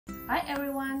Hi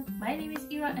everyone, my name is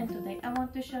Ira and today I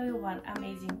want to show you one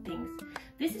amazing thing.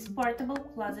 This is portable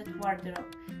closet wardrobe.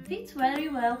 Fits very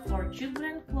well for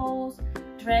children clothes,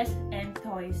 dress and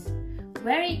toys.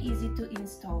 Very easy to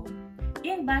install.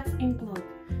 In box include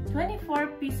 24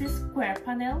 pieces square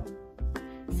panel,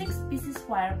 6 pieces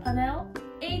wire panel,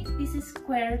 8 pieces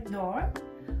square door,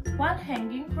 1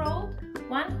 hanging rod,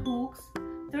 1 hooks,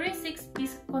 36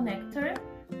 piece connector,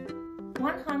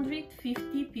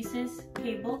 150 pieces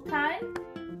cable tie,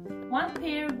 1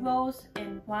 pair gloves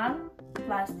and 1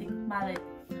 plastic mallet.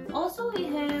 Also we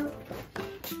have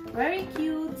very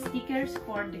cute stickers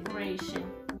for decoration.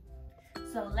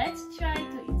 So let's try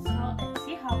to install and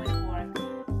see how it works.